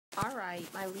Alright,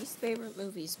 my least favorite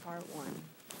movies, part 1.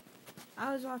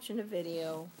 I was watching a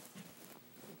video,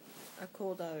 a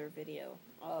Cold Other video,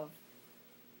 of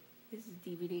his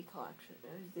DVD collection,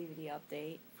 his DVD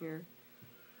update for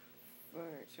a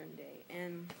certain day.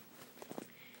 And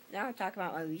now I talk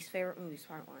about my least favorite movies,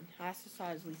 part 1. I also saw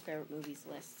his least favorite movies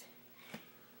list.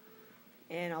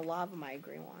 And a lot of them I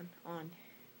agree on.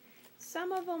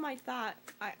 Some of them I thought,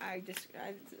 I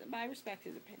respect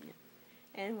his opinion.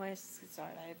 And when I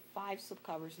started, I have 5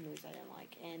 slipcovers and movies I didn't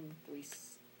like, and 3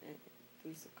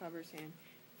 slipcovers and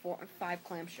 5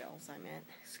 clamshells, I meant,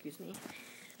 excuse me.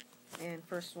 And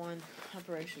first one,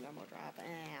 Operation Dumbo Drop.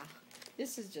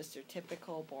 This is just a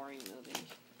typical boring movie.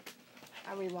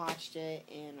 I rewatched it,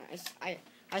 and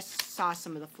I saw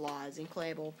some of the flaws.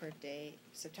 Inclayable per date,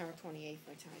 September 28th,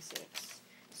 1996.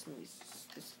 This movie's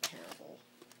just terrible.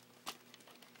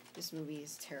 This movie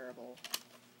is terrible.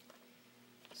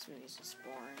 This movie's just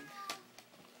boring.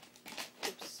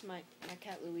 Oops, my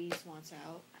cat Louise wants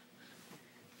out.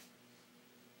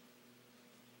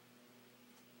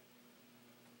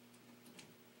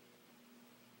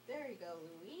 There you go,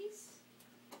 Louise.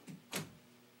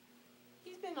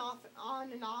 He's been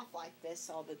on and off like this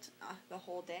all the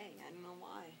whole day. I don't know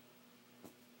why.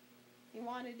 He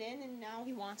wanted in and now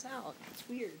he wants out. It's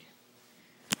weird.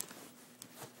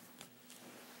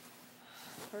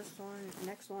 First one,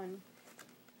 next one.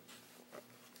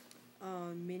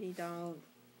 Minnie, Donald,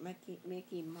 Mickey,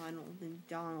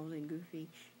 Donald, and Goofy,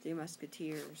 3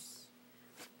 Musketeers.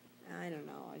 I don't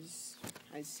know. I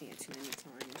just seen it too many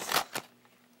times.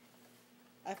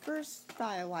 At first,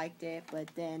 thought I liked it, but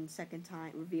then second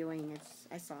time reviewing,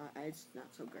 it's not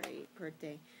so great.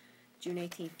 Birthday, June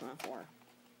 18th, 2004.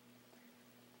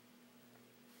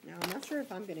 Now I'm not sure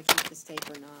if I'm gonna keep this tape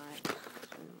or not.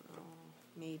 I don't know.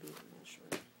 Maybe, I'm not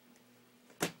sure.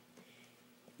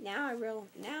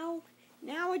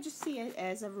 Now I just see it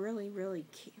as a really,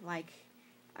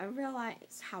 I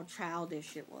realize how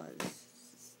childish it was.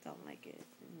 Just don't like it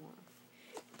anymore.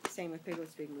 Same with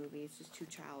Piglet's Big Movie. It's just too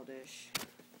childish.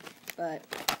 But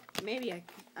maybe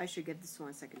I should give this one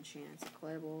a second chance.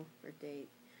 Inclayable birth date.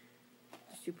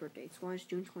 There's 2 birth dates. One is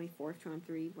June 24th,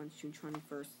 2003. One's June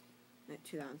 21st,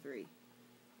 2003.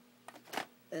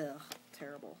 Ugh,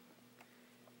 terrible.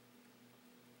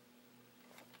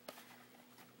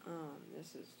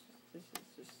 This is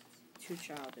just too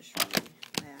childish for me.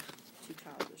 Yeah, too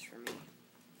childish for me.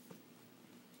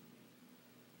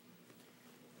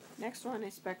 Next one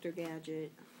is Spectre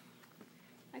Gadget.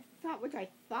 I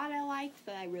thought I liked,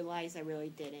 but I realized I really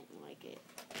didn't like it.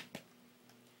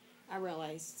 I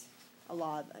realized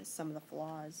some of the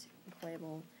flaws.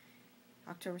 Inclayable,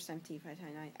 October 17th,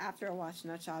 1999. After I watched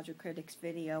Nostalgia Critics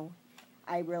video,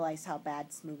 I realized how bad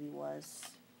this movie was.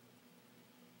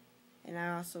 And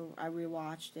I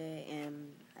rewatched it,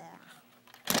 and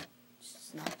it's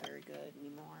just not very good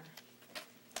anymore.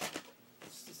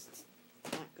 It's just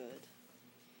not good.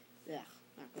 Yeah,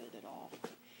 not good at all.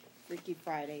 Freaky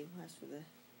Friday, as for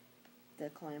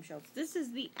the clamshells. This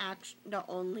is the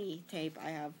only tape I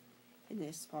have in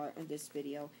this part of this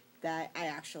video that I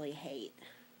actually hate.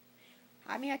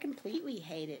 I mean, I completely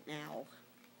hate it now.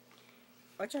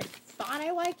 Which I thought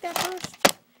I liked at first.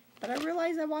 But I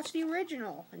realized I watched the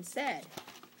original instead.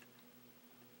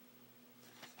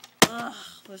 Ugh,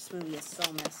 this movie is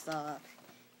so messed up.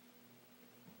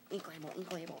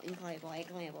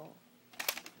 Inclayable.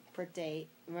 Per date,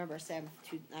 November 7th,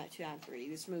 2003.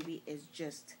 This movie is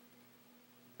just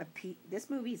this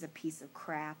movie is a piece of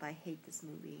crap. I hate this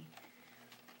movie.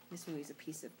 This movie is a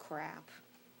piece of crap.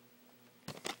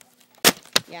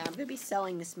 Yeah, I'm going to be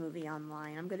selling this movie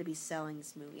online. I'm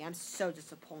so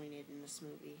disappointed in this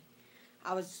movie.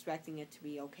 I was expecting it to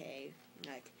be okay.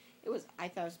 I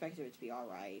thought I expected it to be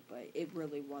alright, but it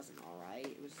really wasn't alright.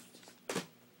 It was just,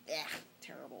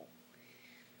 terrible.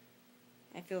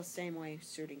 I feel the same way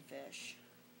shooting fish.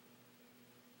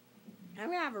 I'm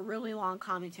going to have a really long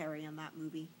commentary on that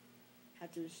movie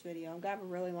after this video. I'm going to have a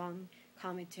really long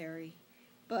commentary,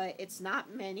 but it's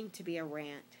not meaning to be a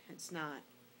rant. It's not.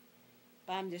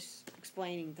 But I'm just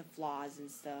explaining the flaws and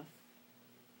stuff.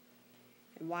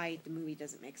 And why the movie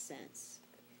doesn't make sense.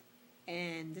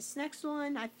 And this next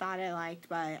one I thought I liked,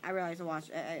 but I realized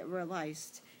I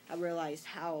realized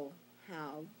how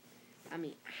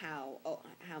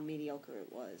mediocre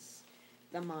it was.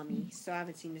 The Mummy. So I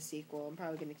haven't seen the sequel. I'm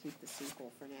probably gonna keep the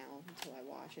sequel for now until I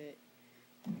watch it.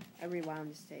 I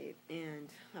rewound this tape and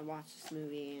I watched this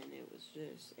movie and it was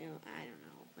just, I don't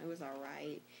know. It was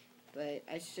alright, but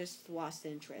I just lost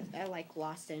interest. I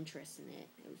lost interest in it.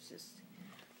 It was just.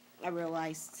 I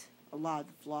realized a lot of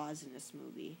the flaws in this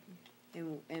movie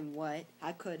and what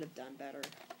I could have done better.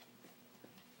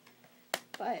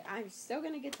 But I'm still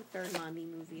gonna get the third Mommy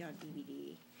movie on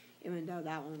DVD, even though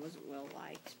that one wasn't well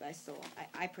liked. But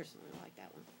I personally like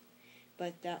that one.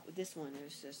 But this one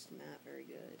is just not very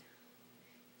good.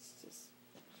 It's just,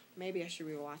 maybe I should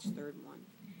rewatch the third one.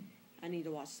 I need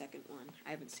to watch the second one.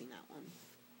 I haven't seen that one.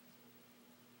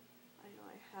 I know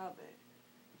I have it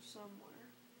somewhere.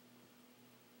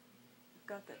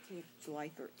 Got that tape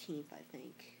July 13th, I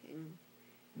think. And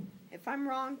if I'm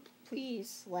wrong,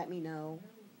 please let me know.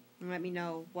 Let me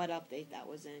know what update that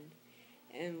was in.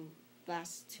 And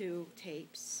last two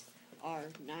tapes are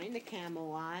Nine to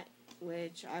Camelot,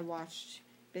 which I watched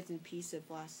bits and pieces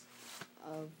last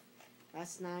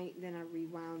night. Then I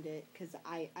rewound it because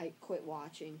I quit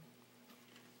watching.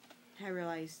 I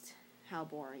realized how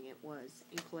boring it was.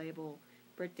 Incredible.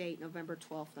 Birth date November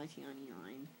 12th,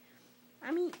 1999.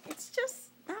 I mean, it's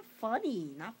just not funny.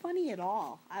 Not funny at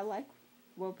all. I like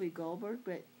Whoopi Goldberg,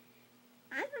 but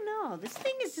I don't know. This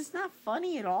thing is just not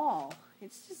funny at all.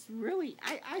 It's just really...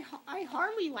 I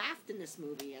hardly laughed in this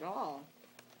movie at all.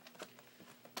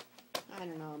 I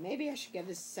don't know. Maybe I should give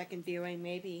this a second viewing.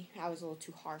 Maybe I was a little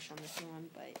too harsh on this one,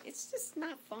 but it's just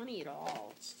not funny at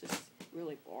all. It's just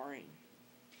really boring.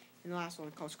 And the last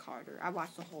one, Coach Carter. I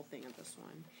watched the whole thing of this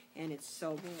one, and it's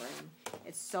so boring.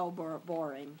 It's so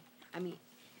boring. I mean,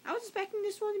 I was expecting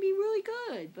this one to be really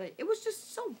good, but it was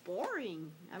just so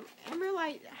boring. I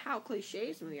realized how cliche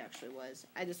this movie actually was.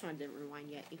 This one didn't rewind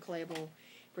yet. Incredible.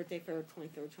 Birthday February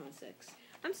 23rd, 26.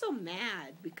 I'm so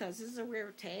mad because this is a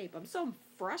rare tape. I'm so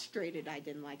frustrated I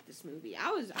didn't like this movie.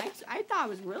 I thought I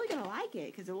was really going to like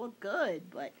it because it looked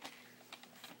good, but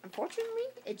unfortunately,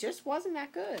 it just wasn't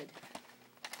that good.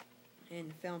 And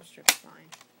the film strip's fine.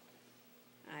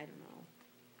 I don't know.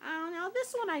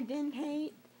 This one I didn't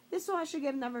hate. This one I should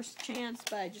give another chance,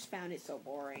 but I just found it so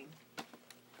boring.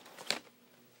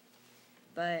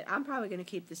 But I'm probably going to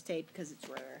keep this tape because it's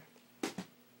rare.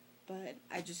 But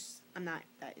I'm not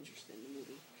that interested in the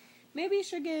movie. Maybe I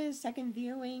should get a second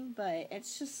viewing, but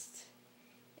it's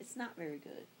not very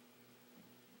good.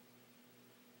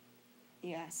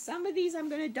 Yeah, some of these I'm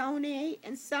going to donate,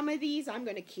 and some of these I'm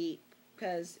going to keep.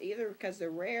 Either because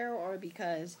they're rare, or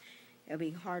because it'll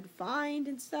be hard to find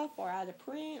and stuff, or out of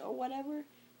print, or whatever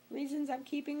reasons I'm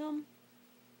keeping them.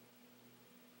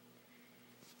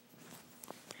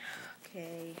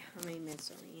 Okay, how many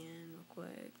minutes are we in? Real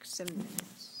quick, 7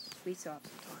 minutes. We still have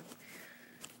some time.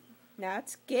 Now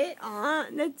let's get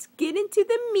into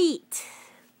the meat.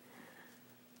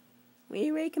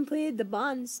 We already completed the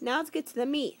buns. Now let's get to the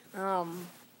meat.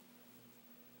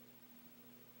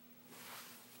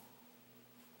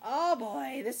 Oh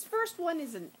boy, this first one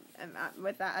isn't.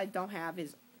 With that I don't have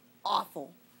is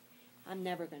awful. I'm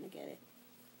never gonna get it.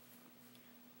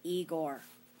 Igor.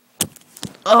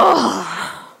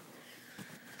 Ugh.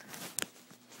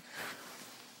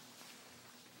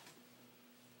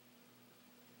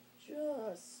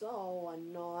 Just so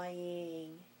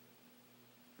annoying.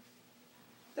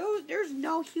 There's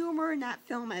no humor in that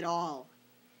film at all.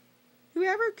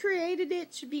 Whoever created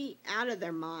it should be out of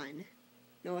their mind.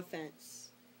 No offense.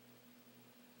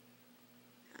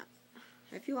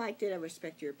 If you liked it, I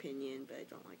respect your opinion, but I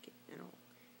don't like it at all.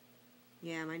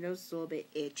 Yeah, my nose is a little bit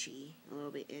itchy.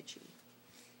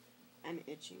 I'm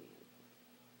itching it.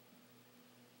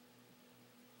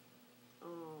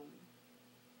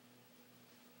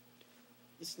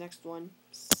 This next one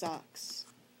sucks.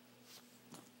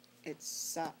 It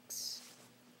sucks.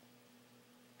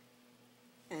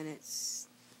 And it's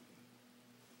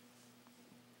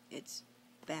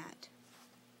bad.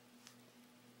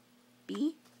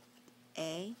 B-A-D.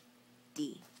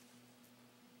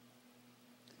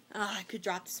 I could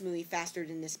drop this movie faster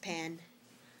than this pen.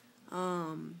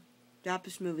 Drop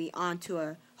this movie onto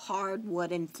a hard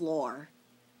wooden floor.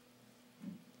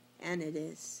 And it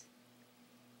is.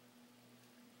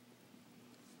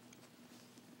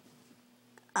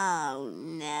 Oh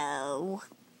no.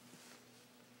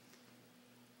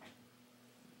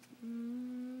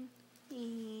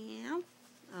 Yeah.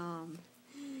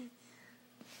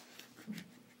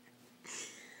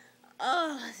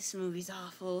 Oh, this movie's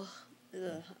awful.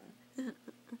 Ugh.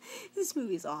 This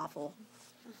movie's awful.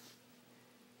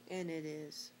 And it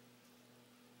is.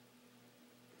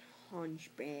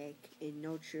 Hunchback in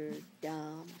Notre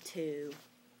Dame 2.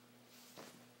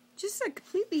 Just a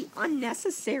completely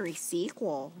unnecessary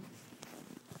sequel.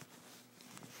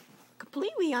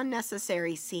 Completely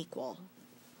unnecessary sequel.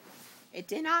 It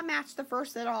did not match the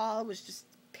first at all. It was just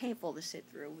painful to sit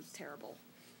through. It was terrible.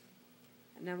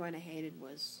 And then what I hated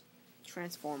was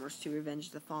Transformers 2 Revenge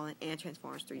of the Fallen and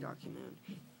Transformers 3 Dark Moon.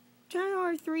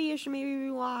 Transformers 3 I should maybe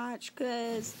rewatch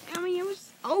because, I mean, it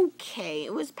was okay.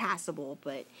 It was passable,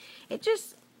 but it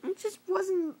just It just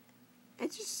wasn't.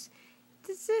 It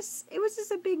was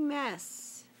just a big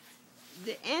mess.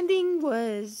 The ending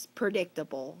was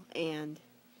predictable,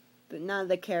 but none of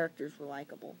the characters were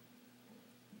likable.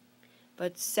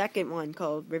 But second one,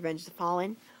 called Revenge of the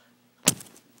Fallen,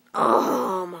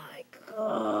 oh my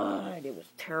god, it was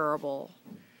terrible.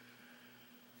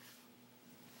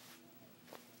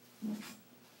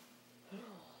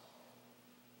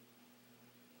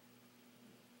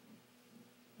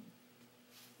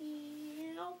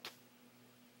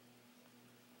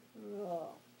 Oh,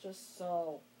 just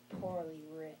so poorly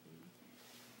written.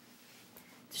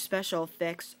 The special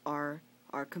effects are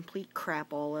complete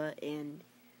crapola, and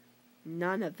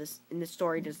none of this in the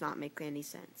story does not make any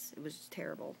sense. It was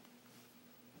terrible.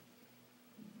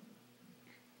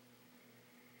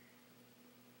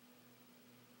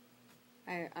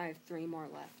 I have 3 more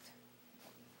left.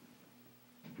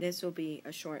 This will be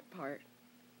a short part.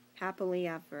 Happily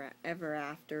Ever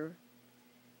After.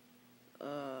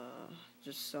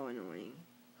 Just so annoying.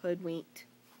 Hoodwinked.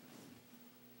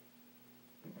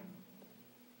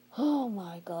 Oh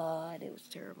my god, it was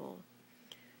terrible.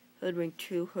 Hoodwinked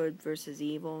 2, Hood versus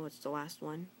Evil. It's the last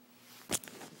one.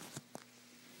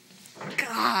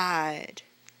 God!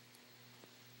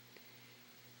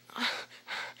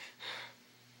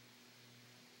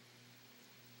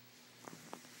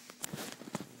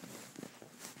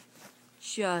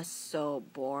 Just so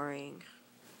boring.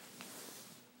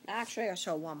 Actually, I'll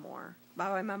show one more. By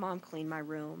the way, my mom cleaned my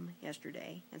room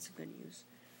yesterday. That's good news.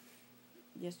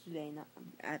 Yesterday, not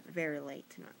at very late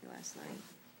tonight, last night.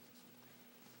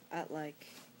 At like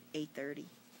 8:30.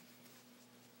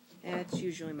 And it's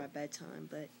usually my bedtime,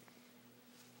 but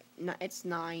it's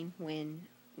 9 when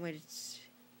it's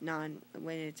a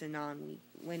non-week.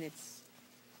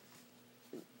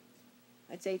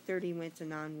 It's 8:30 when it's a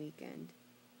non-weekend.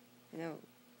 No.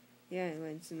 Yeah,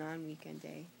 when it's a non-weekend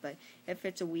day. But if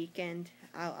it's a weekend,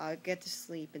 I'll get to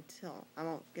sleep I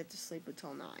won't get to sleep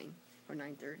until 9 or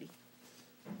 9:30.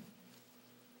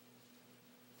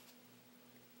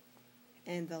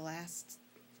 And the last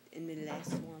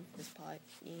one for this part.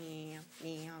 Meow.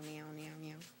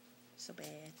 So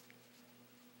bad.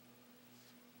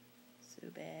 So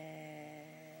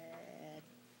bad.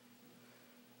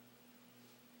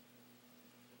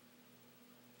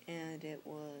 And it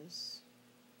was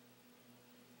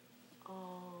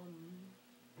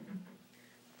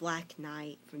Black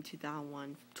Knight from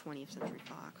 2001, 20th Century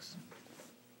Fox.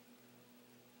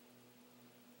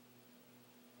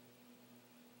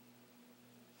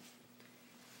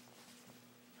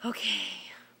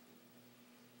 Okay.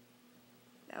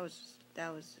 That was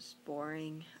just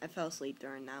boring. I fell asleep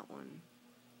during that one.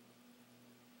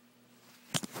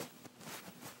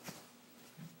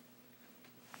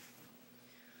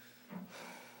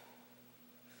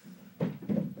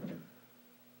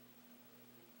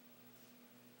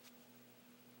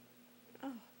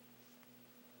 Oh.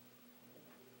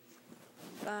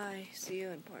 Bye. See you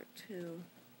in part 2.